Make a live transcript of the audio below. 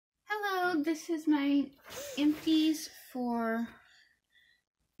So this is my empties for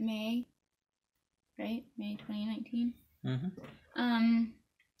May, right? May 2019.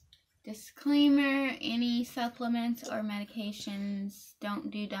 Disclaimer, any supplements or medications,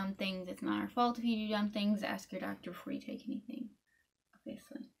 don't do dumb things. It's not our fault if you do dumb things. Ask your doctor before you take anything,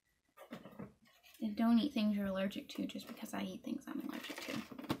 obviously. And don't eat things you're allergic to just because I eat things I'm allergic to.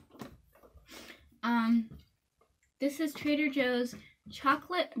 This is Trader Joe's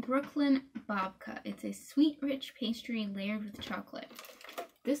Chocolate Brooklyn Babka. It's a sweet, rich pastry layered with chocolate.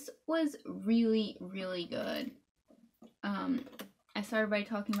 This was really, really good. I saw everybody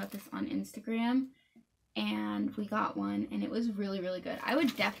talking about this on Instagram, and we got one, and it was really, really good. I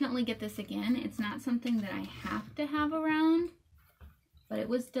would definitely get this again. It's not something that I have to have around, but it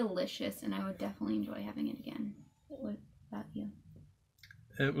was delicious, and I would definitely enjoy having it again. What about you?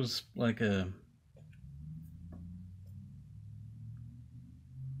 It was like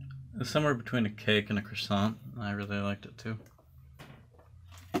somewhere between a cake and a croissant. I really liked it too.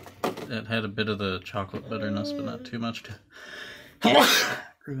 It had a bit of the chocolate bitterness, but not too much to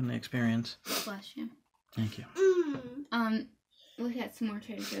ruin the experience. Bless you. Thank you. We got some more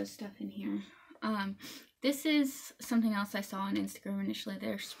Trader Joe's stuff in here. This is something else I saw on Instagram initially.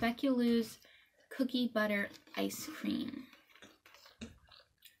 They're Speculoos cookie butter ice cream.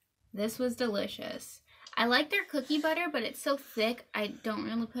 This was delicious. I like their cookie butter, but it's so thick, I don't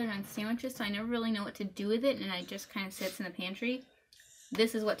really put it on sandwiches, so I never really know what to do with it, and it just kind of sits in the pantry.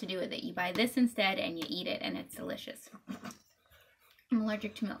 This is what to do with it. You buy this instead, and you eat it, and it's delicious. I'm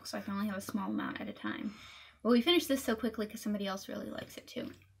allergic to milk, so I can only have a small amount at a time. But we finished this so quickly because somebody else really likes it too.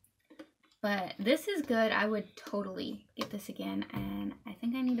 But this is good. I would totally get this again, and I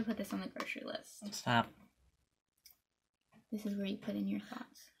think I need to put this on the grocery list. Stop. This is where you put in your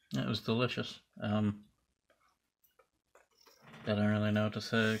thoughts. It was delicious. I don't really know what to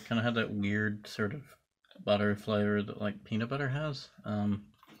say. It kind of had that weird sort of butter flavor that like peanut butter has.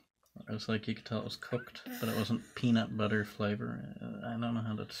 It was like you could tell it was cooked, but it wasn't peanut butter flavor. I don't know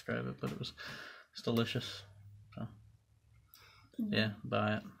how to describe it, but it's delicious. So yeah,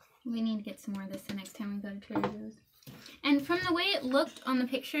 buy it. We need to get some more of this the next time we go to Trader Joe's. And from the way it looked on the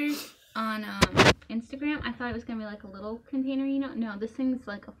pictures on Instagram, I thought it was going to be like a little container, you know? No, this thing's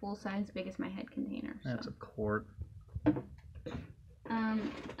like a full size, big as my head container. So. That's a quart.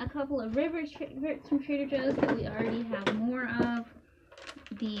 A couple of rivers from Trader Joe's that we already have more of.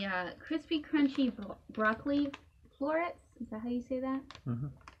 The crispy crunchy broccoli florets. Is that how you say that? Mm-hmm.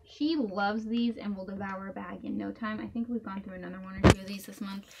 She loves these and will devour a bag in no time. I think we've gone through another one or two of these this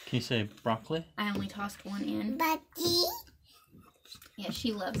month. Can you say broccoli? I only tossed one in. Bucky? Yeah,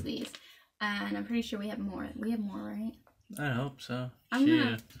 she loves these. And I'm pretty sure we have more. We have more, right? I hope so.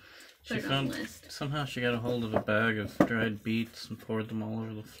 She found somehow she got a hold of a bag of dried beets and poured them all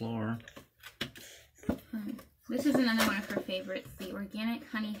over the floor. This is another one of her favorites, the organic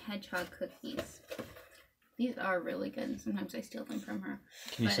honey hedgehog cookies. These are really good, and sometimes I steal them from her.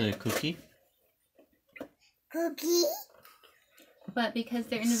 Can you say cookie? Cookie? But because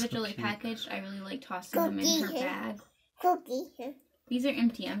they're individually packaged, I really like tossing them in her bag. Cookie. These are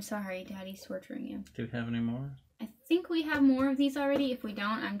empty. I'm sorry, Daddy's torturing you. Do we have any more? I think we have more of these already. If we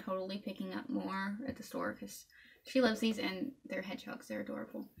don't, I'm totally picking up more at the store because she loves these and they're hedgehogs. They're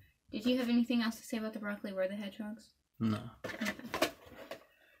adorable. Did you have anything else to say about the broccoli or the hedgehogs? No. Okay.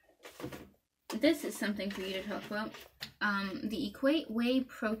 This is something for you to talk about. The Equate Whey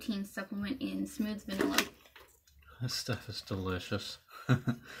Protein Supplement in Smooth Vanilla. This stuff is delicious.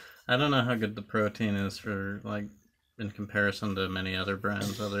 I don't know how good the protein is for, like, in comparison to many other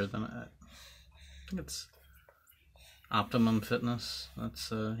brands other than I think it's Optimum Fitness.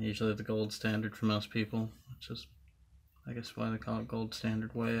 That's usually the gold standard for most people, which is, I guess, why they call it gold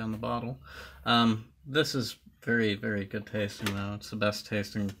standard whey on the bottle. This is very, very good tasting, though. It's the best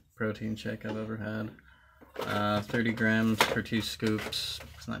tasting protein shake I've ever had. 30 grams for 2 scoops.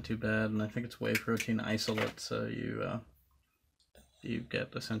 It's not too bad, and I think it's whey protein isolate, so you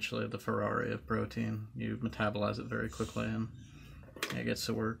get essentially the Ferrari of protein. You metabolize it very quickly, and it gets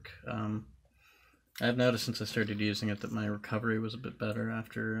to work. I've noticed since I started using it that my recovery was a bit better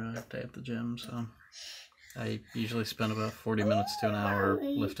after a day at the gym, so I usually spend about 40 minutes to an hour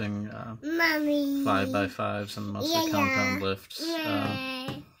lifting 5x5s and mostly compound lifts.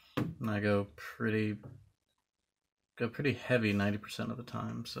 And I go pretty heavy 90% of the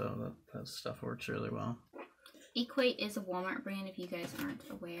time, so that stuff works really well. Equate is a Walmart brand if you guys aren't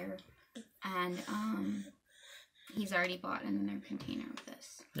aware, and he's already bought in their container of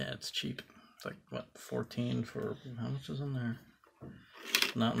this. Yeah, it's cheap. It's like, what, 14 for, how much is in there?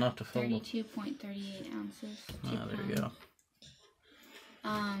 Not to fill 32.38 ounces. Ah, there you go.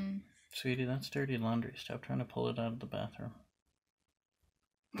 Sweetie, that's dirty laundry. Stop trying to pull it out of the bathroom.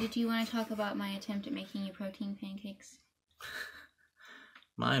 Did you want to talk about my attempt at making you protein pancakes?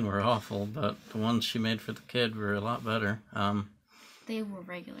 Mine were awful, but the ones she made for the kid were a lot better. They were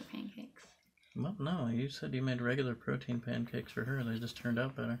regular pancakes. Well, no, you said you made regular protein pancakes for her. They just turned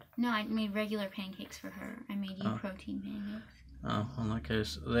out better. No, I made regular pancakes for her. I made you protein pancakes. Oh, in that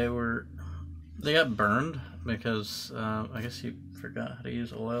case, they got burned because I guess you forgot how to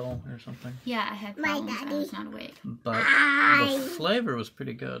use oil or something. Yeah, I had problems. I was not awake. But the flavor was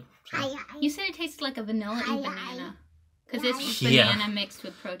pretty good. So. You said it tasted like a vanilla-y banana. Because it's banana mixed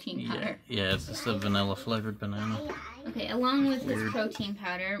with protein powder. Yeah, it's just a vanilla flavored banana. Okay, along with this protein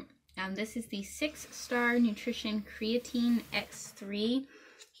powder, this is the 6-Star Nutrition Creatine X3.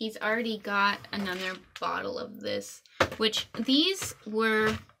 He's already got another bottle of this, which these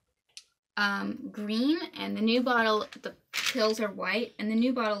were green, and the new bottle, the pills are white, and the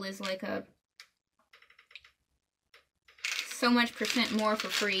new bottle is like a so much % more for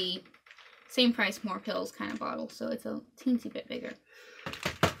free, same price, more pills kind of bottle, so it's a teensy bit bigger.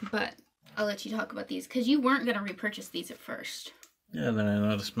 But I'll let you talk about these, because you weren't going to repurchase these at first. Yeah, then I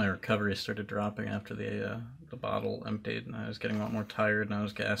noticed my recovery started dropping after the bottle emptied, and I was getting a lot more tired, and I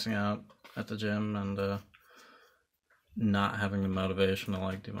was gassing out at the gym, and not having the motivation to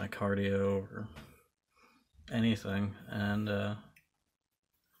like do my cardio or anything. And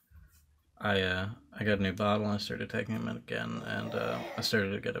I got a new bottle, and I started taking them again, and I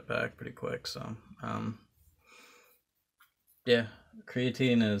started to get it back pretty quick. So yeah,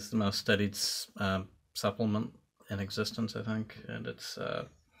 creatine is the most studied supplement in existence, I think, and it's if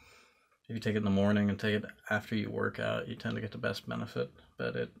you take it in the morning and take it after you work out, you tend to get the best benefit,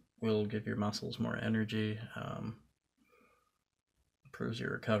 but it will give your muscles more energy, improves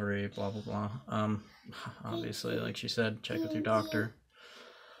your recovery, blah blah blah. Obviously, like she said, check with your doctor.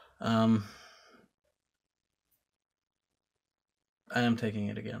 I am taking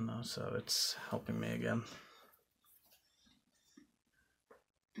it again though, so it's helping me again.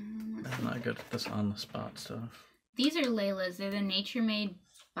 I'm not good at this on the spot stuff. These are Layla's. They're the Nature Made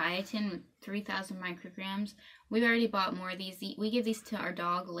biotin with 3,000 micrograms. We've already bought more of these. We give these to our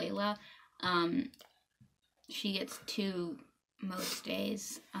dog, Layla. She gets 2 most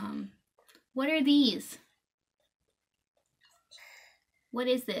days. What are these? What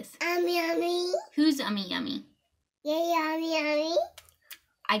is this? Yummy. Who's Yummy? Yeah, yummy.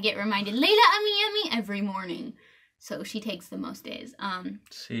 I get reminded, Layla, Yummy, every morning. So she takes the most days.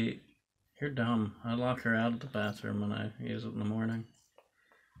 See, you're dumb. I lock her out of the bathroom when I use it in the morning.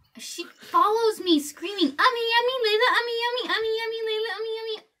 She follows me screaming, Yummy, Layla, Yummy, Layla,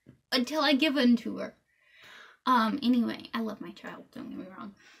 Yummy, until I give in to her. Anyway, I love my child, don't get me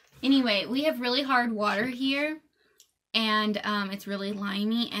wrong. Anyway, we have really hard water here, and it's really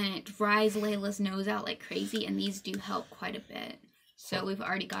limey, and it dries Layla's nose out like crazy, and these do help quite a bit. So we've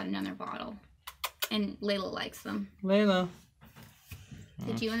already got another bottle, and Layla likes them. Layla.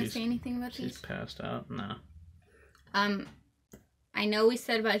 Did you want to say anything about these? She's passed out. No. I know we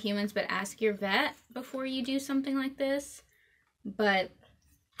said about humans, but ask your vet before you do something like this. But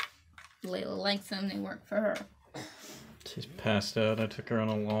Layla likes them. They work for her. She's passed out. I took her on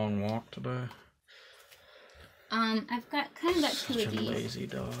a long walk today. I've got 2 of these. Such a lazy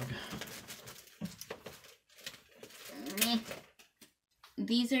dog.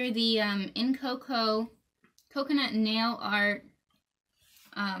 These are the In Coco Coconut Nail Art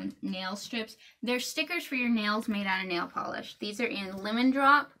nail strips. They're stickers for your nails made out of nail polish. These are in Lemon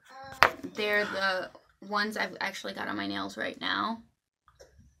Drop. They're the ones I've actually got on my nails right now.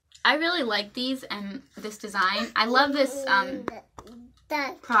 I really like these and this design. I love this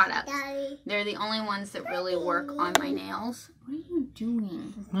product. They're the only ones that really work on my nails. What are you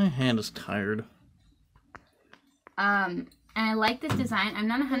doing? My hand is tired. And I like this design. I'm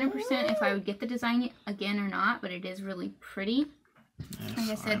not 100% if I would get the design again or not, but it is really pretty. That's like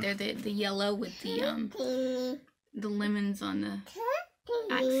I said, they're the yellow with the lemons on the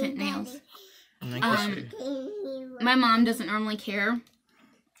accent nails. My mom doesn't normally care.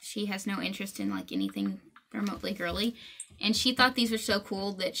 She has no interest in like anything remotely girly. And she thought these were so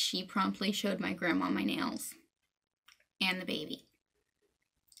cool that she promptly showed my grandma my nails. And the baby.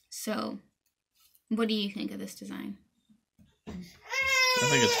 So, what do you think of this design? I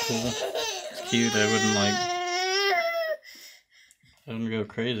think it's cool. It's cute. I wouldn't go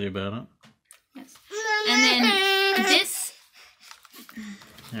crazy about it. Yes. And then this.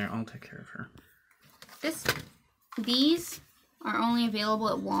 Here, I'll take care of her. These are only available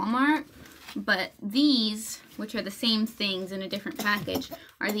at Walmart, but these, which are the same things in a different package,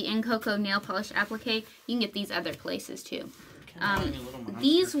 are the In Coco nail polish applique. You can get these other places too.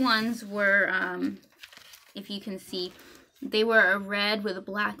 These ones were, if you can see, they were a red with a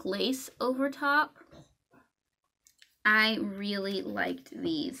black lace over top. I really liked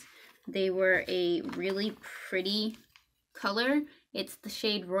these. They were a really pretty color. It's the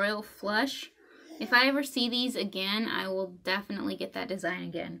shade Royal Flush. If I ever see these again, I will definitely get that design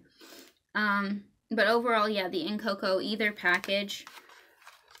again. But overall, yeah, the In Cocoa, either package,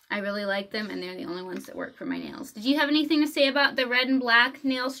 I really like them, and they're the only ones that work for my nails. Did you have anything to say about the red and black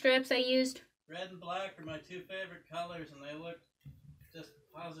nail strips I used? Red and black are my two favorite colors, and they look just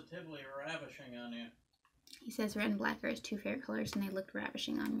positively ravishing on you. He says red and black are his two favorite colors, and they looked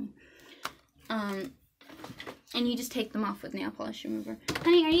ravishing on me. And you just take them off with nail polish remover.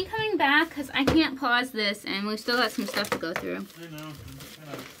 Honey, are you coming back? Because I can't pause this, and we've still got some stuff to go through. I know. I'm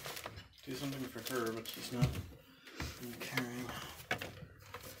trying to do something for her, but she's not caring.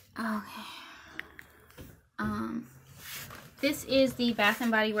 Okay. This is the Bath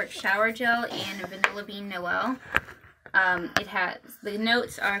 & Body Works Shower Gel in Vanilla Bean Noel. It has, the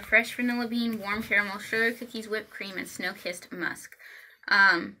notes are fresh vanilla bean, warm caramel, sugar cookies, whipped cream, and snow-kissed musk.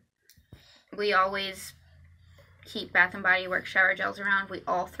 We always keep Bath & Body Works shower gels around. We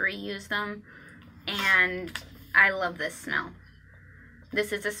all three use them, and I love this smell.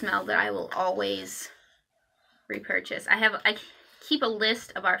 This is a smell that I will always repurchase. I keep a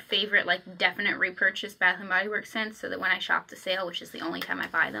list of our favorite, like, definite repurchase Bath & Body Works scents, so that when I shop the sale, which is the only time I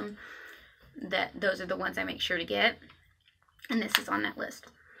buy them, that those are the ones I make sure to get. And this is on that list.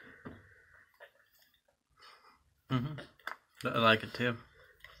 I like it too.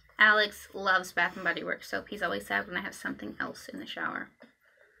 Alex loves Bath & Body Works soap. He's always sad when I have something else in the shower.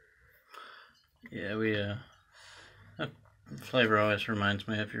 Yeah, that flavor always reminds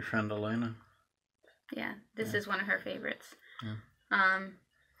me of your friend Elena. Yeah, this is one of her favorites. Yeah.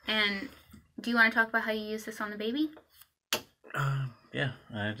 And do you want to talk about how you use this on the baby? Yeah,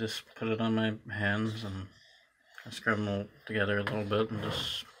 I just put it on my hands and I scrub them all together a little bit and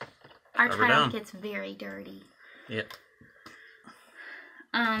just Our rub her child down. gets very dirty. Yeah.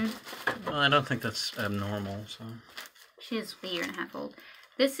 Well, I don't think that's abnormal, so. She's a year and a half old.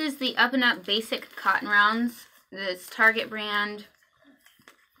 This is the Up and Up Basic Cotton Rounds. This Target brand.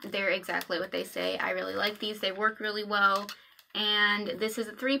 They're exactly what they say. I really like these. They work really well. And this is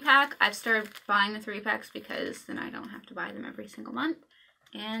a 3-pack. I've started buying the 3-packs because then I don't have to buy them every single month.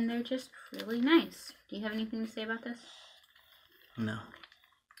 And they're just really nice. Do you have anything to say about this? No.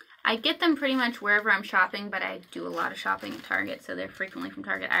 I get them pretty much wherever I'm shopping, but I do a lot of shopping at Target, so they're frequently from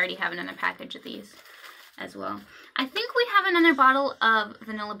Target. I already have another package of these as well. I think we have another bottle of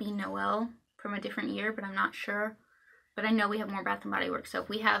Vanilla Bean Noel from a different year, but I'm not sure. But I know we have more Bath & Body Works soap.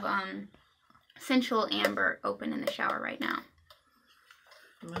 We have Sensual Amber open in the shower right now.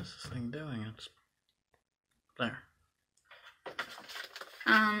 What's this thing doing? It's there.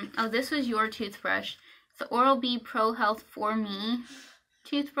 Oh, this was your toothbrush. It's the Oral-B Pro Health For Me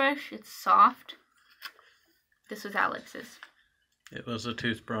toothbrush. It's soft. This was Alex's. It was a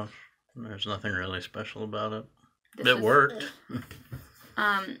toothbrush. There's nothing really special about it. This It worked.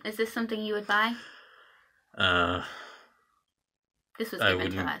 Is this something you would buy? This was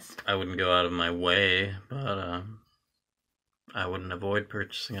given to us. I wouldn't go out of my way, but I wouldn't avoid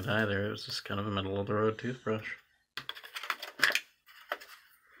purchasing it either. It was just kind of a middle-of-the-road toothbrush.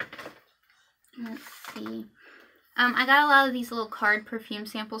 Let's see. I got a lot of these little card perfume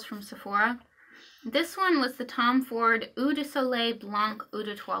samples from Sephora. This one was the Tom Ford Eau de Soleil Blanc Eau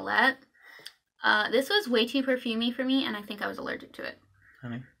de Toilette. This was way too perfumey for me, and I think I was allergic to it.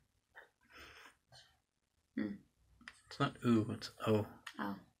 Honey? It's not ooh, it's O.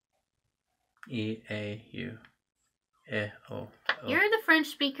 Oh. E-A-U. E-O. You're the French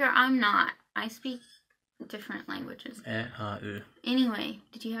speaker. I'm not. I speak different languages. E-A-U. Anyway,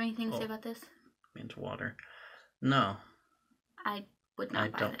 did you have anything to say about this? Means water. No. I would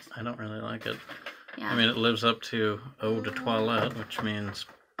not buy this. I don't really like it. Yeah. I mean, it lives up to eau de toilette, which means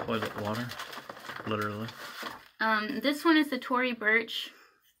toilet water, literally. This one is the Tory Burch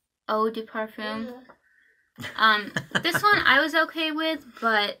Eau de Parfum. This one I was okay with,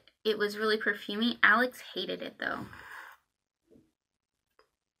 but it was really perfumey. Alex hated it though.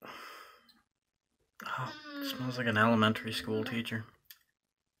 Oh, it smells like an elementary school teacher.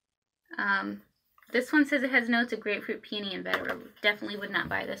 This one says it has notes of grapefruit, peony, and vetiver. Definitely would not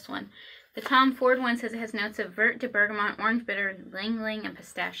buy this one. The Tom Ford one says it has notes of vert de bergamot, orange bitter, ling ling, and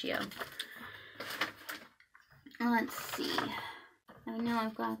pistachio. Let's see. I know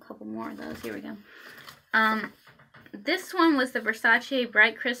I've got a couple more of those. Here we go. This one was the Versace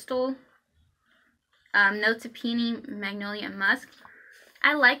Bright Crystal. Notes of peony, magnolia, and musk.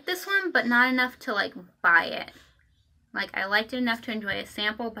 I like this one, but not enough to like buy it. Like, I liked it enough to enjoy a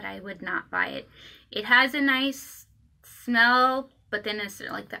sample, but I would not buy it. It has a nice smell, but then it's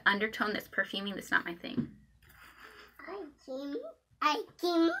like the undertone that's perfuming. That's not my thing.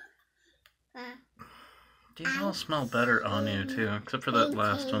 These all smell better on you too, except for that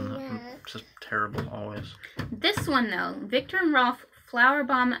last one. That's just terrible always. This one though, Victor and Rolf Flower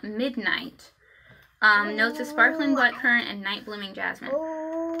Bomb Midnight. Notes of sparkling blackcurrant and night blooming jasmine.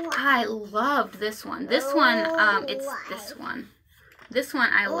 I loved this one. This one, it's this one. This one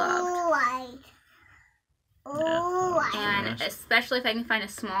I loved. And especially if I can find a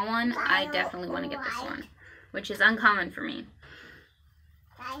small one, I definitely want to get this one, which is uncommon for me.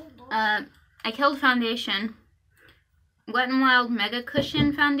 I killed foundation. Wet n Wild Mega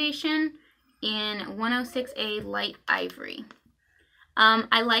Cushion Foundation in 106A Light Ivory.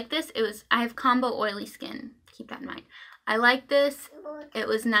 I like this. I have combo oily skin. Keep that in mind. I like this. It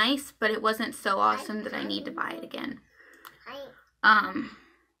was nice, but it wasn't so awesome that I need to buy it again.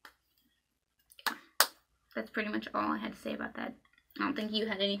 That's pretty much all I had to say about that. I don't think you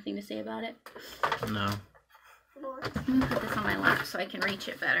had anything to say about it. No. Let me put this on my lap so I can reach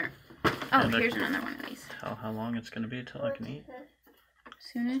it better. Oh, here's another one of these. How long it's gonna be till I can eat?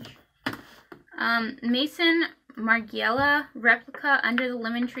 Soonish. Mason Margiela Replica Under the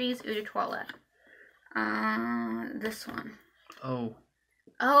Lemon Trees Eau de Toilette. This one. Oh.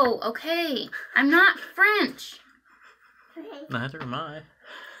 Oh, okay. I'm not French. Neither am I.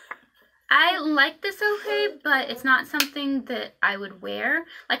 I like this okay, but it's not something that I would wear.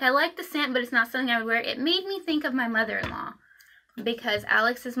 Like, I like the scent, but it's not something I would wear. It made me think of my mother-in-law. Because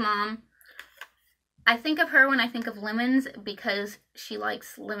Alex's mom, I think of her when I think of lemons because she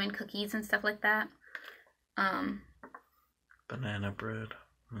likes lemon cookies and stuff like that. Banana bread.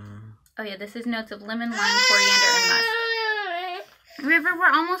 Oh yeah, this is notes of lemon, lime, coriander, and musk. River,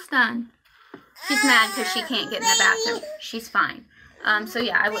 we're almost done. She's mad because she can't get in the bathroom. She's fine. So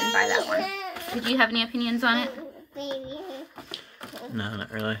yeah, I wouldn't buy that one. Did you have any opinions on it? No,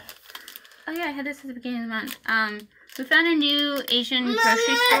 not really. Oh yeah, I had this at the beginning of the month. We found a new Asian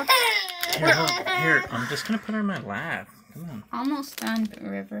grocery store. Here, I'm just gonna put her in my lap. Come on. Almost done,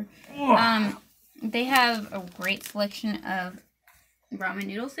 River. They have a great selection of ramen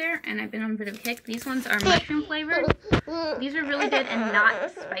noodles there, and I've been on a bit of a kick. These ones are mushroom flavored. These are really good and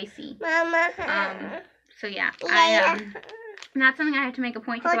not spicy. So yeah, not something I have to make a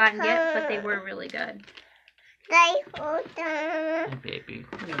point to go out and get, but they were really good. Hey, baby.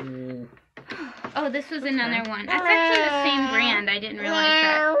 Ooh. Oh, this was another one. That's actually the same brand. I didn't realize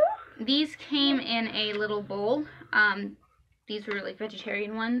that. These came in a little bowl. These were like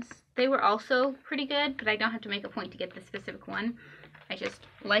vegetarian ones. They were also pretty good, but I don't have to make a point to get the specific one. I just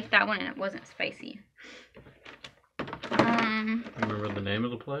liked that one and it wasn't spicy. Remember the name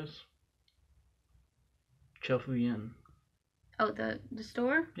of the place? Chofu Yin. Oh, the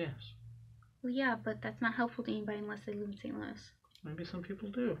store? Yes. Well, yeah, but that's not helpful to anybody unless they live in St. Louis. Maybe some people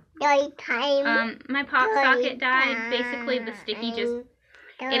do. My pop socket died. Basically, the sticky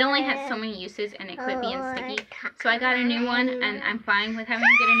it only has so many uses and it quit being sticky. So I got a new one and I'm fine with having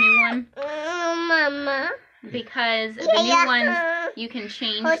to get a new one. Because the new ones, you can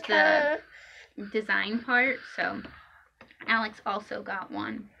change the design part. So Alex also got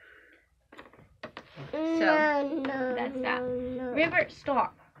one. So that's that. River,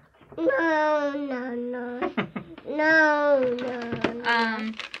 stop. No.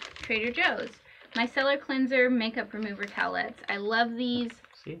 Trader Joe's. Micellar Cleanser Makeup Remover Towelettes. I love these.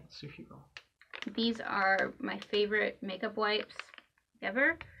 See? Sushi roll. These are my favorite makeup wipes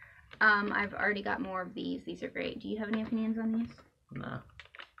ever. I've already got more of these. These are great. Do you have any opinions on these? Nah.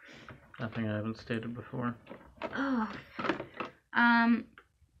 Nothing I haven't stated before. Oh.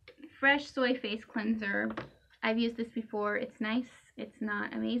 Fresh Soy Face Cleanser. I've used this before. It's nice. It's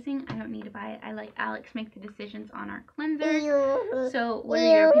not amazing. I don't need to buy it. I let Alex make the decisions on our cleansers. So, what are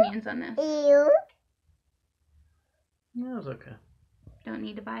your opinions on this? Yeah, it was okay. Don't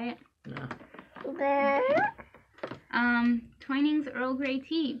need to buy it? No. Twinings Earl Grey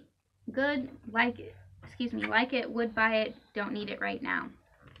Tea. Good. Like it. Excuse me. Like it. Would buy it. Don't need it right now.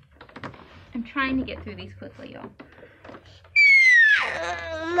 I'm trying to get through these quickly, y'all.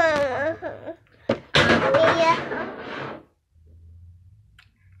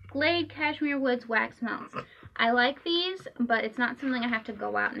 Glade Cashmere Woods Wax Melts. I like these, but it's not something I have to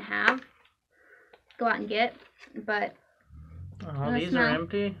go out and get. But oh, these are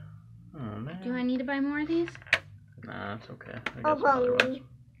empty? Oh, man. Do I need to buy more of these? Nah, it's okay. I got some other ones.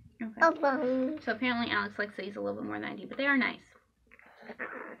 Okay. So apparently Alex likes these a little bit more than I do, but they are nice.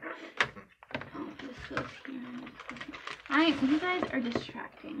 Oh, this is you guys are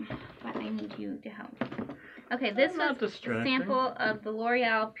distracting, but I need you to help. Okay, this Not was a distracting. sample of the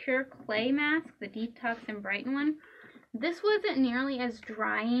L'Oreal Pure Clay Mask, the Detox and Brighten one. This wasn't nearly as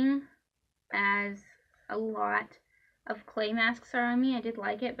drying as a lot of clay masks are on me. I did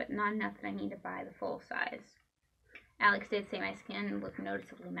like it, but not enough that I need to buy the full size. Alex did say my skin looked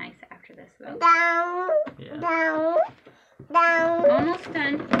noticeably nice after this, though. Down, Yeah. down, down. Almost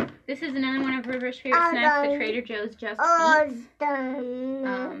done. This is another one of River's favorite snacks, the Trader Joe's Just All Beets.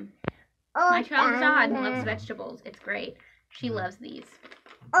 done. My child Zod loves vegetables. It's great. She loves these.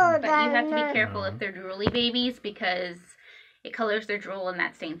 All But you have to be done. careful if they're drooly babies because it colors their drool and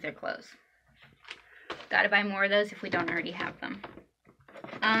that stains their clothes. Gotta buy more of those if we don't already have them.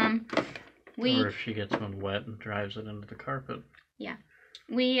 Or if she gets one wet and drives it into the carpet.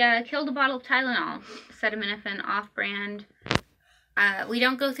 We killed a bottle of Tylenol, acetaminophen, off-brand. We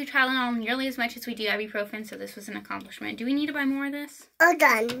don't go through Tylenol nearly as much as we do ibuprofen, so this was an accomplishment. Do we need to buy more of this? All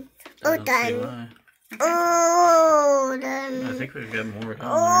done. I All don't see done. why. All I done. think we've got more down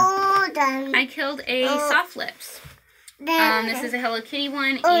All done. I killed a Soft Lips. This is a Hello Kitty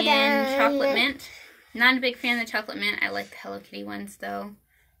one Oh, in done. chocolate mint. Not a big fan of the chocolate mint. I like the Hello Kitty ones, though.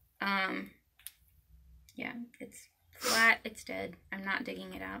 Yeah, it's flat. It's dead. I'm not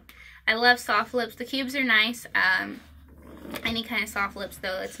digging it out. I love Soft Lips. The cubes are nice. Any kind of Soft Lips,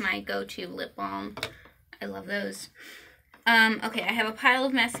 though, it's my go-to lip balm. I love those. Okay, I have a pile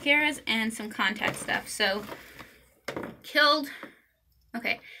of mascaras and some contact stuff. So, killed.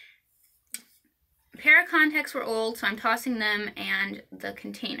 Okay. A pair of contacts were old, so I'm tossing them and the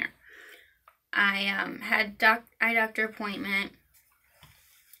container. I had eye doctor appointment.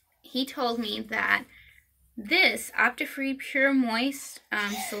 He told me that this Optifree Pure Moist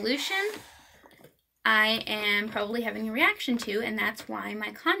solution I am probably having a reaction to, and that's why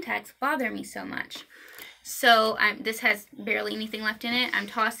my contacts bother me so much. So this has barely anything left in it. I'm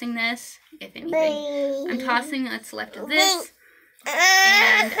tossing this, if anything. I'm tossing what's left of this.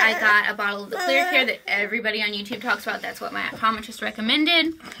 And I got a bottle of the Clear Care that everybody on YouTube talks about. That's what my optometrist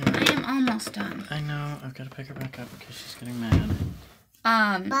recommended. I am almost done. I know. I've got to pick her back up because she's getting mad.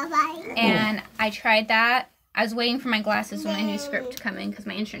 Bye-bye. And I tried that. I was waiting for my glasses when my new script to come in because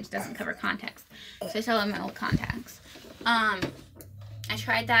my insurance doesn't cover contacts. So I still have my old contacts. I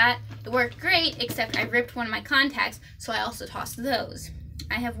tried that. It worked great, except I ripped one of my contacts, so I also tossed those.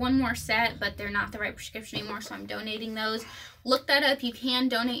 I have one more set, but they're not the right prescription anymore, so I'm donating those. Look that up. You can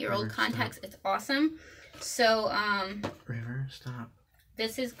donate your old contacts. It's awesome. So, River, stop.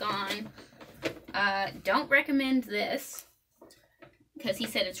 this is gone. Don't recommend this, because he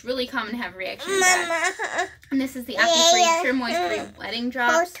said it's really common to have a reaction to that. And this is the Optifree Pure Moist Free Wedding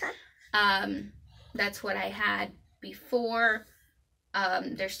Drops. That's what I had before.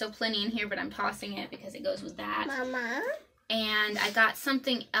 There's still plenty in here, but I'm tossing it because it goes with that. Mama. And I got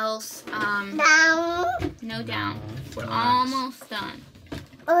something else. Down. No down. We're Relax. almost done.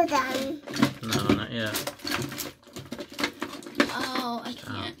 All done. No, not yet. Oh, I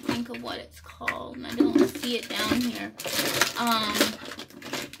can't think of what it's called, and I don't see it down here.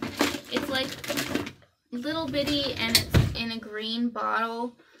 It's like little bitty, and it's in a green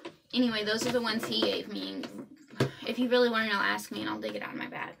bottle. Anyway, those are the ones he gave me. If you really want to know, ask me, and I'll dig it out of my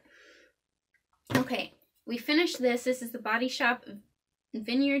bag. Okay, we finished this. This is the Body Shop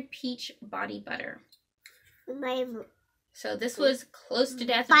Vineyard Peach Body Butter. So this was close to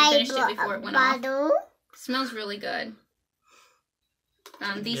death, and we finished it before it went off. Smells really good.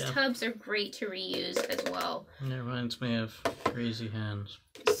 These tubs are great to reuse as well. It reminds me of Crazy Hands.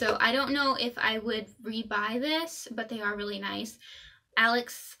 So I don't know if I would rebuy this, but they are really nice.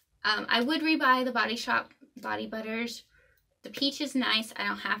 Alex, I would rebuy the Body Shop Body Butters. The peach is nice. I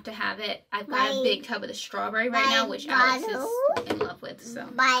don't have to have it. I've got a big tub of the strawberry right now, which Alex is in love with. So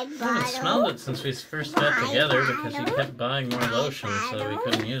I haven't smelled it since we first got together because you kept buying more lotion, so we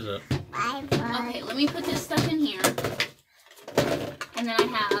couldn't use it. okay, let me put this stuff in here. And then I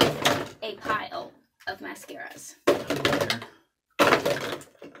have a pile of mascaras. Okay.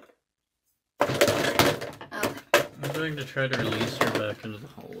 I'm going to try to release her back into the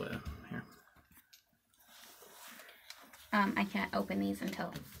hallway. Here. I can't open these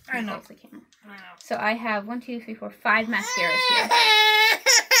until I know. close the camera. So I have 1, 2, 3, 4, 5 mascaras here.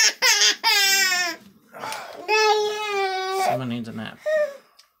 Someone needs a nap.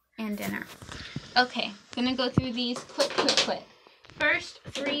 And dinner. Okay, gonna go through these quick. First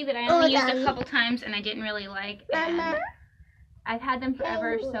 3 that I only used a couple times and I didn't really like, and I've had them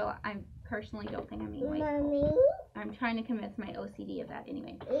forever, so I'm personally don't think I'm being wasteful. Mommy. I'm trying to convince my OCD of that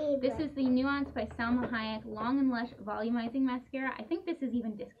anyway. This is the Nuance by Salma Hayek Long and Lush Volumizing Mascara. I think this is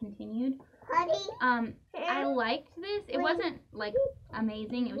even discontinued. I liked this. It wasn't like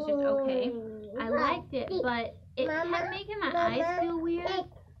amazing. It was just okay. I liked it, but it kept making my eyes feel weird.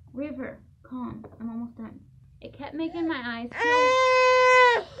 River, calm. I'm almost done. It kept making my eyes feel...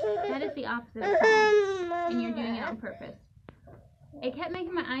 That is the opposite of calm, and you're doing it on purpose. It kept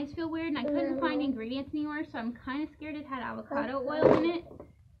making my eyes feel weird, and I couldn't find ingredients anywhere, so I'm kind of scared it had avocado oil in it.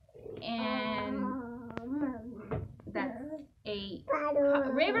 And that's a...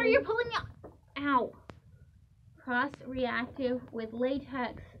 River, you're pulling me out! Ow! Cross-reactive with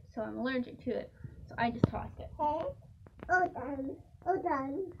latex, so I'm allergic to it. So I just tossed it.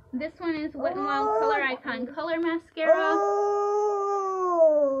 This one is Wet n Wild Color Icon Color Mascara.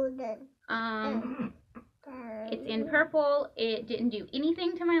 It's in purple. It didn't do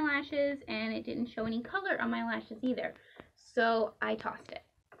anything to my lashes, and it didn't show any color on my lashes either. So I tossed it.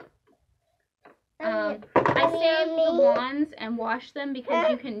 I saved the wands and washed them because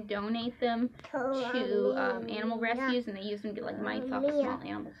you can donate them to animal rescues, and they use them to like mites off small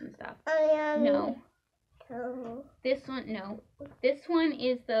animals and stuff. No. This one, no. This one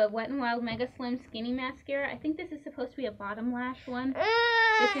is the Wet n Wild Mega Slim Skinny Mascara. I think this is supposed to be a bottom lash one.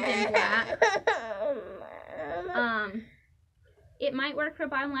 This is in black. It might work for a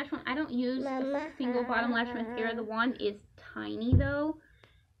bottom lash one. I don't use a single bottom lash mascara. The wand is tiny though.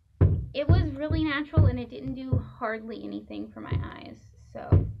 It was really natural and it didn't do hardly anything for my eyes.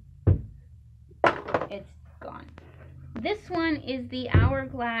 So it's gone. This one is the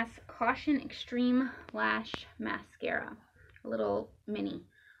Hourglass Caution Extreme Lash Mascara. A little mini.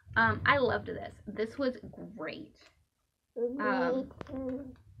 I loved this. This was great.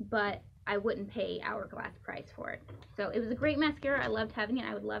 But I wouldn't pay Hourglass price for it. So it was a great mascara. I loved having it.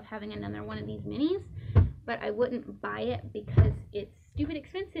 I would love having another one of these minis. But I wouldn't buy it because it's stupid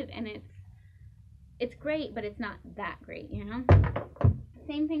expensive and it's great, but it's not that great, you know?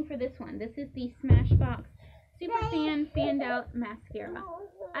 Same thing for this one. This is the Smashbox Super Fan Fanned Out Mascara.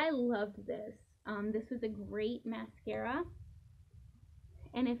 I loved this. This was a great mascara.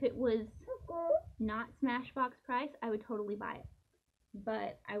 And if it was not Smashbox price, I would totally buy it.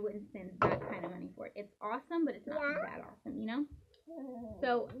 But I wouldn't spend that kind of money for it. It's awesome, but it's not that awesome, you know?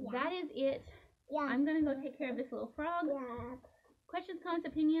 So that is it. I'm going to go take care of this little frog. Questions, comments,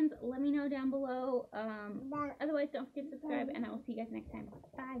 opinions, let me know down below. Otherwise, don't forget to subscribe, and I will see you guys next time.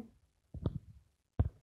 Bye.